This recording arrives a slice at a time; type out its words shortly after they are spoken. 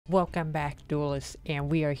Welcome back, Duelist,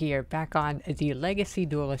 and we are here back on the Legacy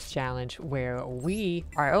Duelist Challenge where we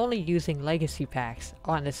are only using Legacy packs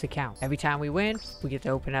on this account. Every time we win, we get to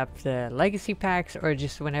open up the Legacy packs or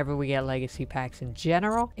just whenever we get Legacy packs in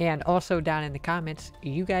general. And also down in the comments,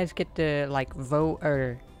 you guys get to like vote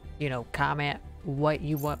or, comment what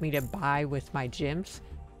you want me to buy with my gems.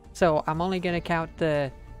 So I'm only going to count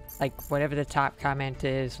the, whatever the top comment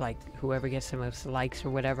is, like whoever gets the most likes or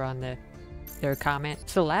whatever on their comment.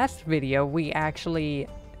 So last video we actually,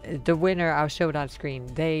 the winner, I'll show it on screen,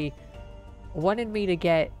 they wanted me to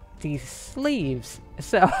get these sleeves,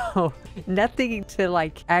 so nothing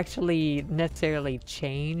to actually necessarily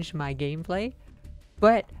change my gameplay,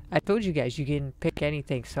 but I told you guys you can pick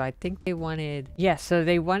anything. So I think they wanted, so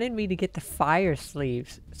they wanted me to get the fire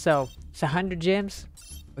sleeves. So it's 100 gems,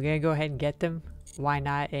 we're gonna go ahead and get them, why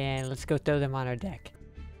not, and let's go throw them on our deck.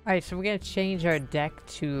 Alright, so we're going to change our deck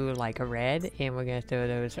to a red, and we're going to throw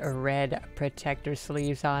those red protector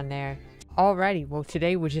sleeves on there. Alrighty, well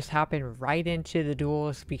today we're just hopping right into the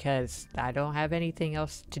duels because I don't have anything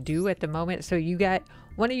else to do at the moment. So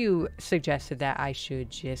one of you suggested that I should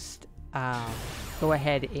just go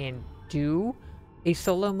ahead and do a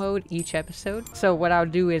solo mode each episode. So what I'll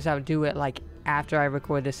do is I'll do it after I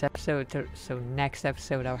record this episode, so next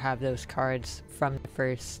episode I'll have those cards from the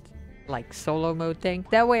first solo mode thing.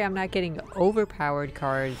 That way I'm not getting overpowered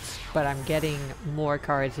cards, but I'm getting more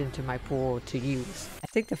cards into my pool to use. I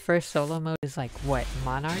think the first solo mode is what,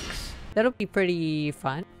 Monarchs? That'll be pretty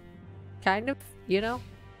fun. Kind of,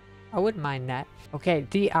 I wouldn't mind that. Okay,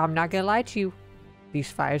 I'm not gonna lie to you.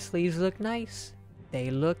 These fire sleeves look nice.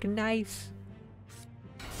 They look nice.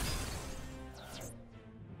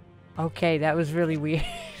 Okay, that was really weird.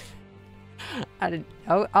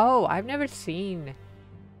 I've never seen...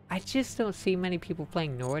 I just don't see many people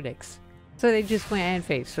playing Nordics. So they just went end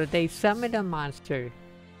phase. So they summoned a monster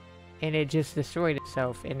and it just destroyed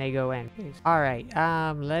itself and they go end phase. Alright,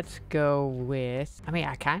 let's go with...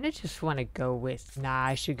 I kind of just want to go with... Nah,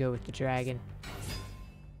 I should go with the dragon.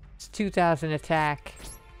 It's 2000 attack.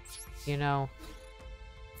 I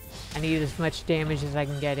need as much damage as I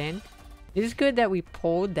can get in. It is good that we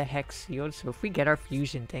pulled the Hex Shield, so if we get our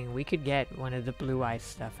fusion thing, we could get one of the Blue Eyes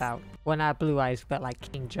stuff out. Well, not Blue Eyes, but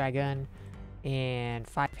King Dragon and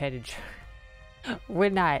Five-Headed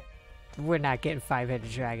We're not getting Five-Headed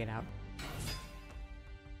Dragon out.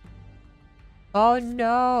 Oh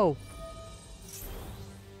no!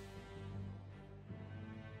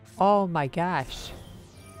 Oh my gosh.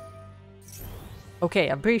 Okay,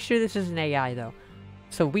 I'm pretty sure this is an AI though.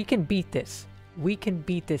 So we can beat this. We can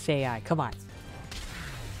beat this AI. Come on.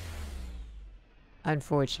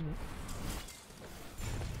 Unfortunate.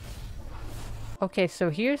 Okay, so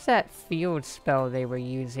here's that field spell they were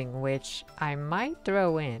using, which I might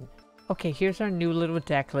throw in. Okay, here's our new little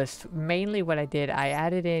deck list. Mainly what I did, I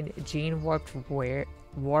added in Gene Warped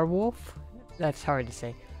Warwolf. That's hard to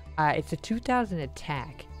say. It's a 2000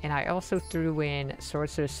 attack. And I also threw in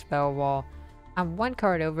Sorcerer's Spell Wall. I'm one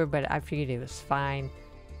card over, but I figured it was fine.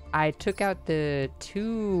 I took out the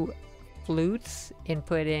 2 flutes and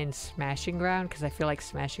put in Smashing Ground because I feel like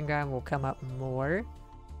Smashing Ground will come up more.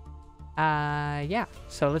 Yeah,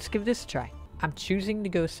 so let's give this a try. I'm choosing to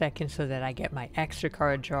go second so that I get my extra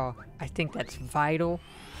card draw. I think that's vital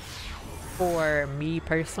for me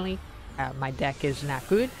personally. My deck is not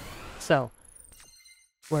good, so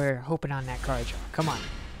we're hoping on that card draw. Come on.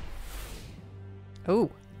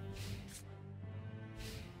 Ooh.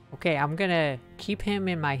 Okay, I'm gonna keep him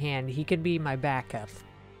in my hand. He can be my backup.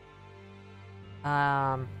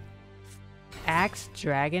 Axe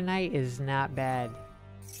Dragon Knight is not bad.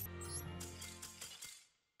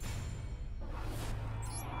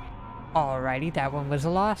 Alrighty, that one was a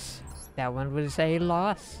loss. That one was a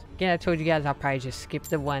loss. Again, I told you guys I'll probably just skip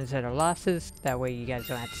the ones that are losses. That way you guys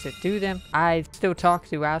don't have to sit through them. I still talk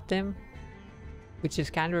throughout them, which is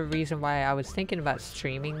kind of a reason why I was thinking about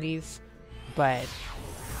streaming these, but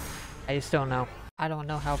I just don't know. I don't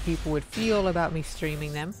know how people would feel about me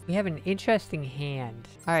streaming them. We have an interesting hand.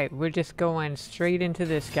 Alright, we're just going straight into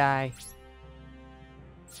this guy.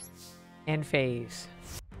 End phase.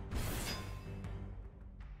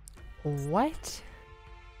 What?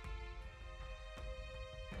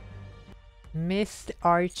 Missed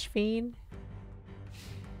Archfiend?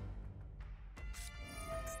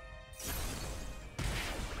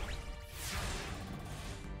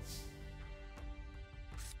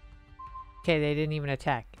 Okay, they didn't even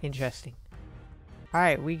attack. Interesting.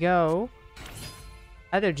 Alright, we go.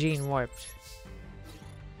 Other Gene Warped.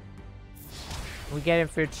 We get it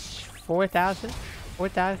for 4,000?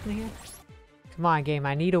 4,000 here? Come on, game.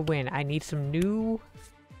 I need a win. I need some new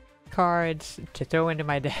cards to throw into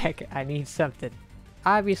my deck. I need something.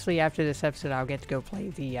 Obviously, after this episode, I'll get to go play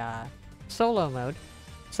the solo mode.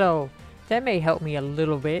 So that may help me a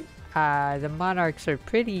little bit. The monarchs are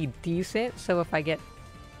pretty decent, so if I get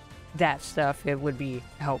that stuff, it would be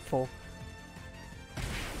helpful.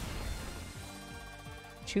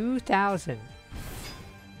 2,000.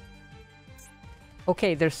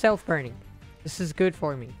 Okay, they're self-burning. This is good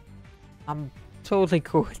for me. I'm totally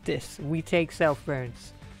cool with this. We take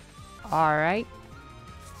self-burns. Alright.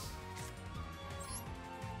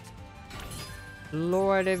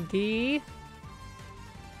 Lord of D.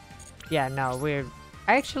 Yeah, no, we're...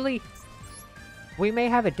 Actually, we may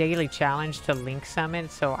have a daily challenge to link summon,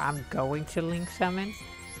 so I'm going to link summon.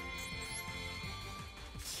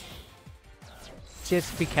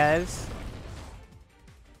 Just because.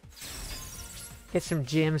 Get some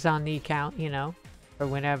gems on the account, you know, or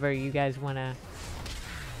whenever you guys want to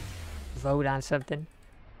vote on something.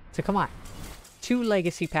 So come on. 2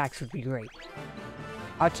 legacy packs would be great.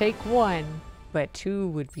 I'll take 1, but 2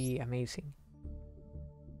 would be amazing.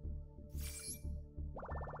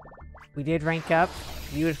 We did rank up.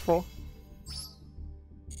 Beautiful.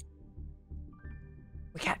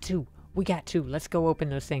 We got 2. We got 2. Let's go open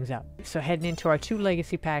those things up. So heading into our 2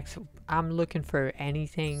 legacy packs, I'm looking for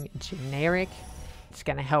anything generic. It's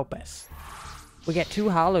gonna help us. We got 2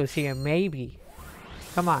 hollows here, maybe.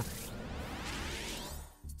 Come on.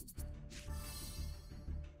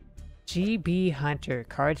 GB Hunter.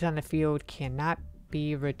 Cards on the field cannot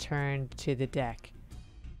be returned to the deck.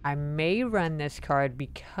 I may run this card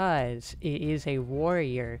because it is a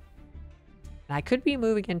warrior. And I could be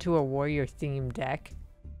moving into a warrior themed deck.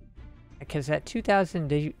 Because that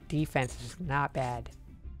 2000 defense is not bad.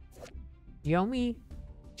 Yomi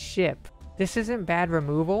Ship. This isn't bad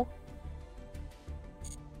removal.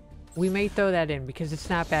 We may throw that in because it's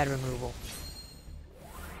not bad removal.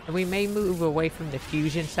 And we may move away from the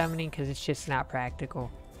fusion summoning because it's just not practical.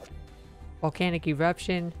 Volcanic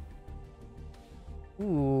Eruption.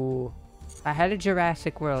 Ooh. If I had a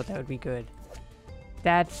Jurassic World, that would be good.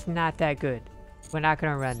 That's not that good. We're not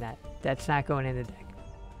going to run that. That's not going in the deck.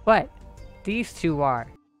 But these 2 are.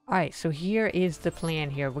 Alright, so here is the plan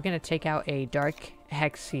here. We're going to take out a Dark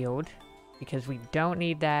Hex Sealed because we don't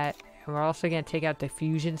need that. And we're also going to take out the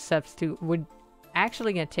Fusion Substitute. We're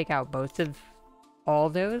actually going to take out both of all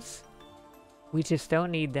those. We just don't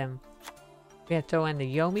need them. We're going to throw in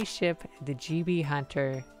the Yomi Ship, the GB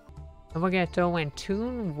Hunter, and we're going to throw in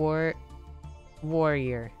Toon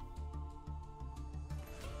Warrior.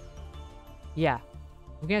 Yeah,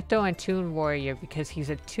 we're going to throw in Toon Warrior because he's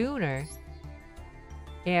a tuner.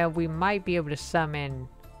 And we might be able to summon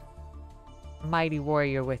Mighty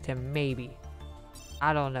Warrior with him, maybe.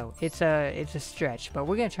 I don't know. It's a stretch, but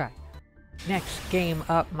we're gonna try. Next game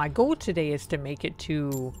up. My goal today is to make it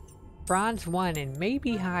to Bronze 1 and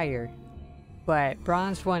maybe higher. But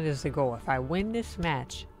Bronze 1 is the goal. If I win this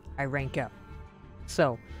match, I rank up.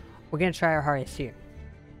 So, we're gonna try our hardest here.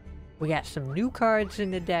 We got some new cards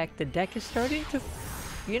in the deck. The deck is starting to,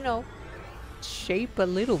 you know, shape a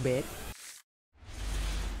little bit.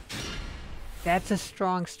 That's a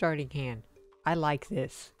strong starting hand. I like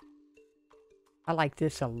this. I like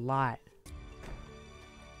this a lot.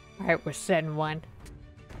 Alright, we're setting 1.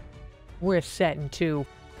 We're setting 2.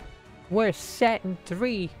 We're setting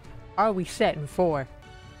 3. Are we setting 4?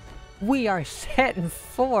 We are setting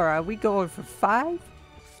 4. Are we going for 5?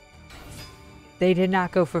 They did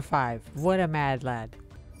not go for 5. What a mad lad.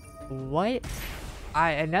 What?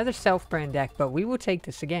 Another self-burn deck, but we will take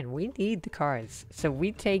this again. We need the cards. So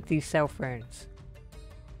we take these self-burns.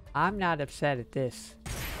 I'm not upset at this.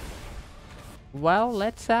 Well,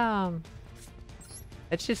 let's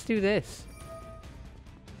just do this.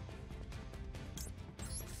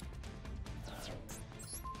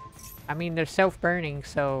 I mean, they're self-burning,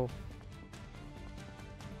 so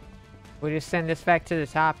we'll just send this back to the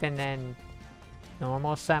top and then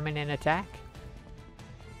normal summon and attack.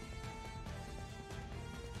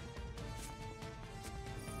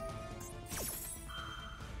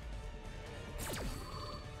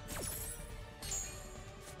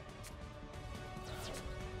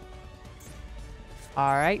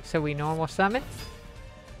 Alright, so we normal summon.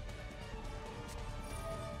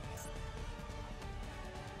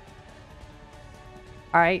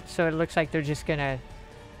 Alright, so it looks like they're just gonna...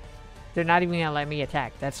 They're not even gonna let me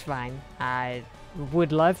attack. That's fine. I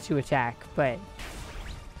would love to attack, but...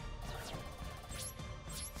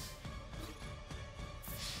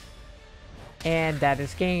 And that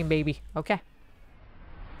is game, baby. Okay.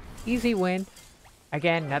 Easy win.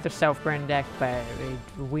 Again, another self-burn deck, but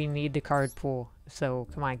we need the card pool. So,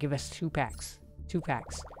 come on, give us 2 packs. 2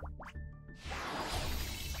 packs.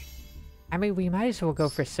 I mean, we might as well go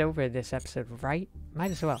for silver this episode, right?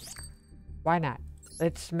 Might as well. Why not?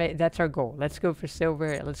 That's our goal. Let's go for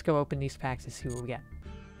silver. Let's go open these packs and see what we get.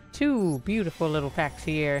 2 beautiful little packs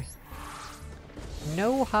here.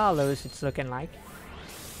 No hollows, it's looking like.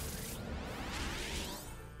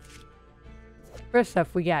 First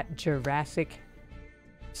up, we got Jurassic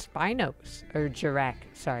Spinos, or Jirac,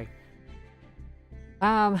 sorry.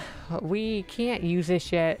 We can't use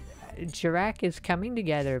this yet. Jirac is coming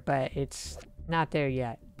together, but it's not there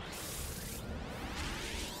yet.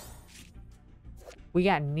 We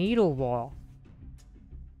got Needle Wall.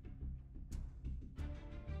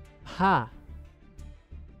 Huh.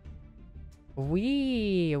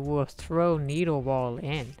 We will throw Needle Wall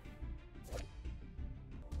in.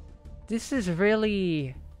 This is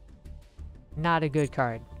really not a good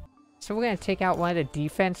card. So we're going to take out one of the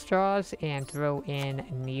defense draws and throw in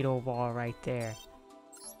Needle Wall right there.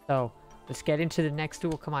 So let's get into the next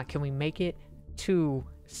duel. Come on, can we make it to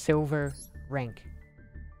silver rank?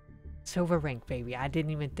 Silver rank, baby. I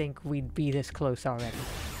didn't even think we'd be this close already.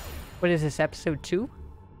 What is this, episode 2?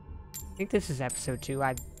 I think this is episode 2.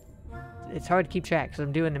 It's hard to keep track because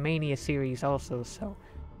I'm doing the Mania series also, so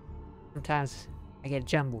sometimes I get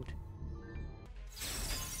jumbled.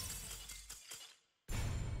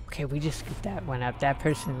 Okay, we just scooped that one up. That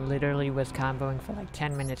person literally was comboing for like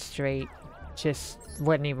 10 minutes straight. Just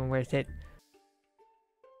wasn't even worth it.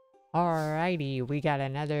 Alrighty, we got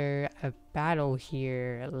another battle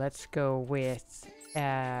here. Let's go with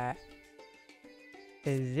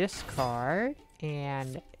this card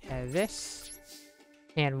and this,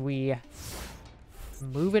 and we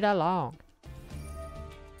move it along.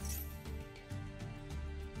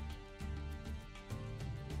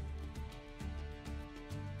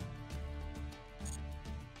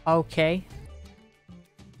 Okay.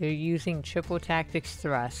 They're using Triple Tactics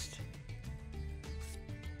Thrust.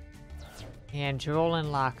 And Droll and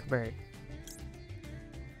Lockbird.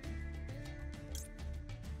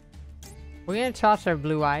 We're gonna toss our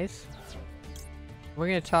Blue Eyes. We're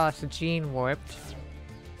gonna toss Gene Warped.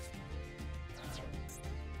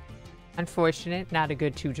 Unfortunate, not a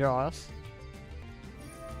good 2 draws.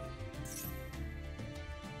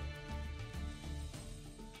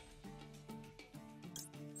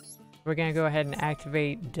 We're gonna go ahead and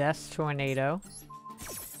activate Death Tornado.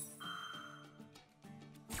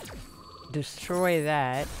 Destroy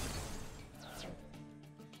that.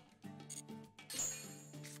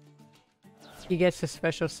 He gets to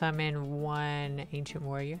special summon 1 Ancient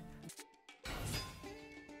Warrior.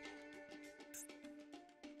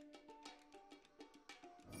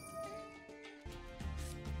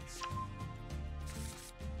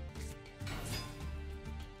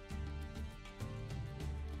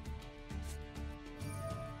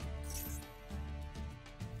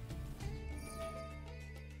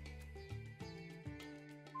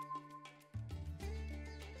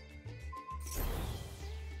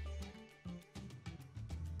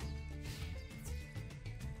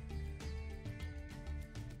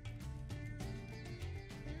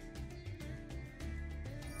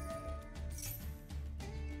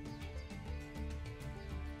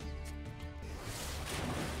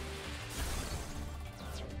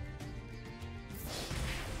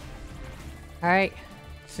 Alright,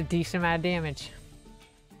 it's a decent amount of damage.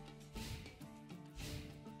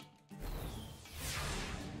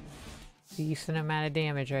 Decent amount of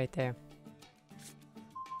damage right there.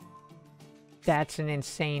 That's an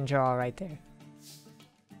insane draw right there.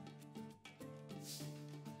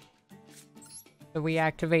 So we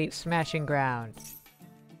activate Smashing Ground.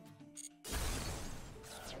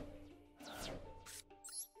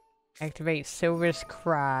 Activate Silver's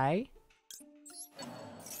Cry.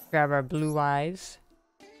 Grab our Blue Eyes.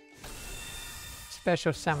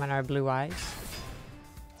 Special summon our Blue Eyes.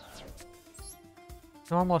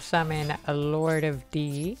 Normal summon a Lord of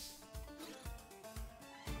D.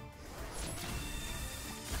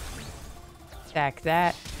 Stack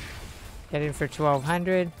that. Get in for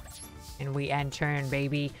 1200. And we end turn,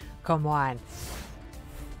 baby. Come on.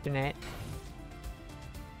 Isn't it?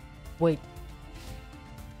 Wait.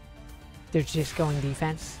 They're just going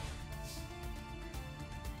defense?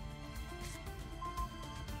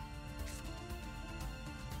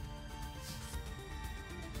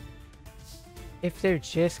 If they're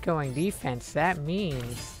just going defense, that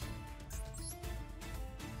means...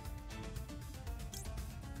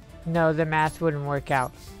 No, the math wouldn't work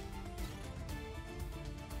out.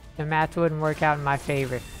 The math wouldn't work out in my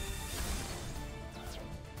favor.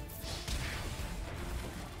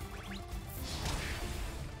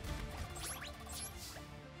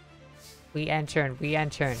 We end turn, we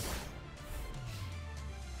end turn.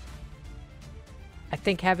 I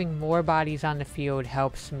think having more bodies on the field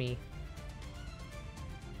helps me.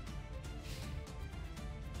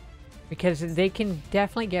 Because they can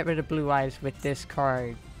definitely get rid of Blue Eyes with this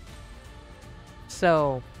card.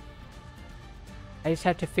 So, I just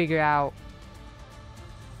have to figure out...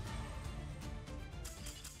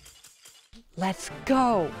 Let's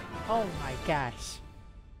go! Oh my gosh.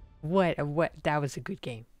 What, that was a good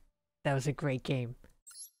game. That was a great game.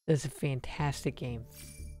 That was a fantastic game.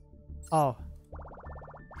 Oh.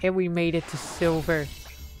 And we made it to silver.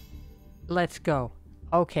 Let's go.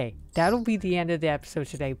 Okay, that'll be the end of the episode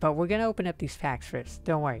today, but we're gonna open up these packs first.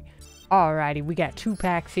 Don't worry. Alrighty, we got 2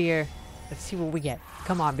 packs here. Let's see what we get.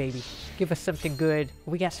 Come on, baby. Give us something good.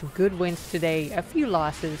 We got some good wins today. A few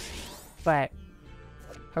losses, but...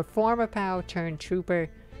 Performer Pow, turn Trooper.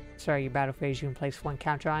 Sorry, your battle phase, you can place 1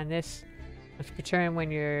 counter on this. Once per turn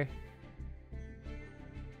when you're...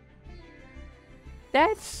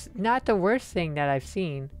 That's not the worst thing that I've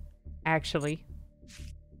seen, actually.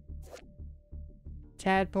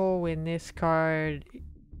 Tadpole in this card.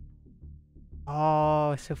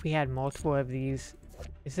 Oh, so if we had multiple of these.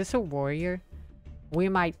 Is this a warrior? We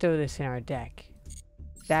might throw this in our deck.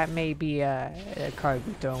 That may be a card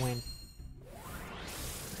we throw in.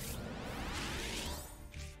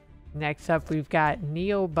 Next up, we've got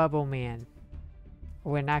Neo Bubble Man.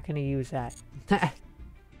 We're not going to use that.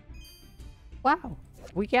 Wow,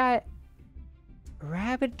 we got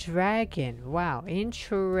Rabbit Dragon. Wow,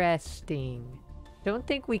 interesting. Don't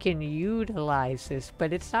think we can utilize this,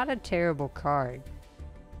 but it's not a terrible card.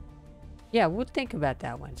 Yeah, we'll think about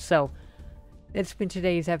that one. So, that's been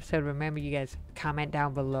today's episode. Remember, you guys, comment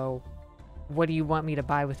down below. What do you want me to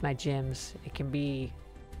buy with my gems? It can be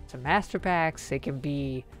some master packs. It can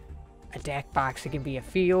be a deck box. It can be a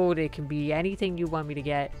field. It can be anything you want me to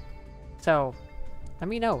get. So, let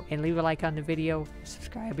me know. And leave a like on the video.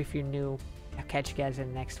 Subscribe if you're new. I'll catch you guys in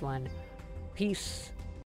the next one. Peace.